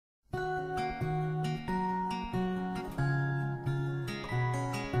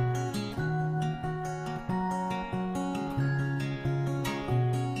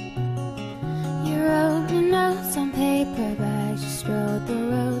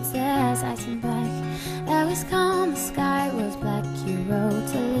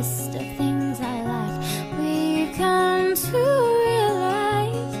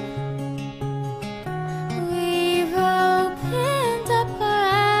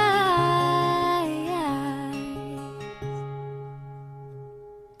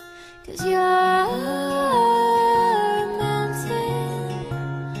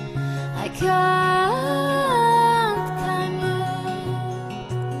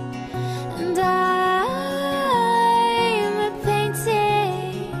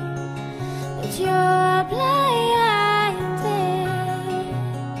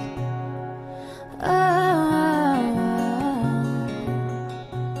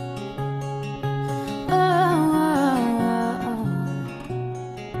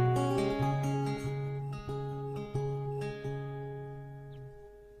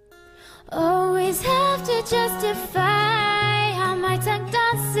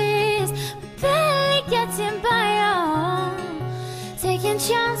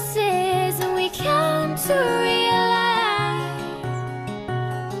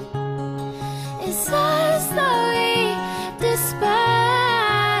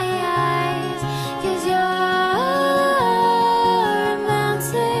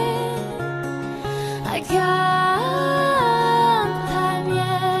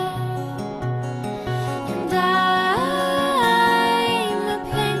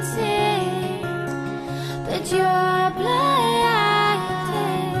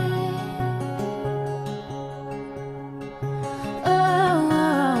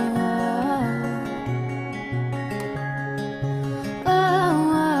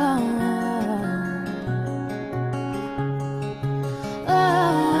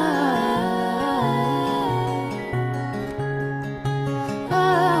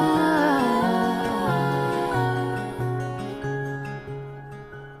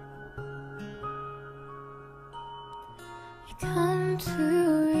come to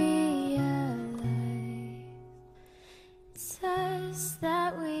realize it's us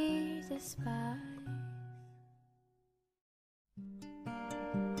that we despise.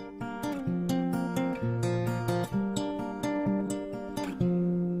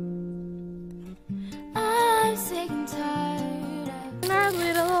 I'm sick and tired of Our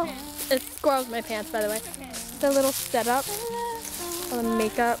little, it squirrels my pants by the way. The little setup on the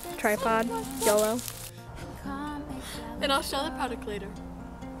makeup tripod, YOLO. And I'll show the product later.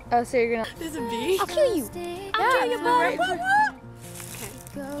 Oh, so you're gonna? There's a bee. I'll kill you. I'll kill you, it's bud. right- Okay.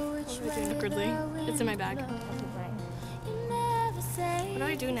 What do I do awkwardly? It's in my bag. What do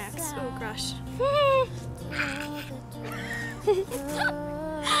I do next? Oh gosh.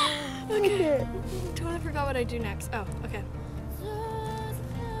 Okay. Totally forgot what I do next. Oh, okay.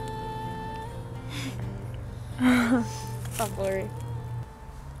 Oh, blurry.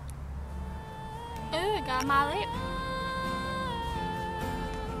 Oh, I got my lip.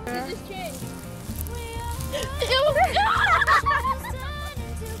 Just change. Ew.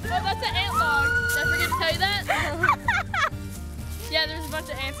 Oh, that's an ant log. Did I forget to tell you that? Yeah, there's a bunch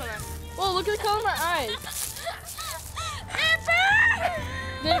of ants on it. Whoa, look at the color of my eyes.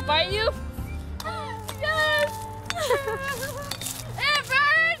 Did it bite you? Yes!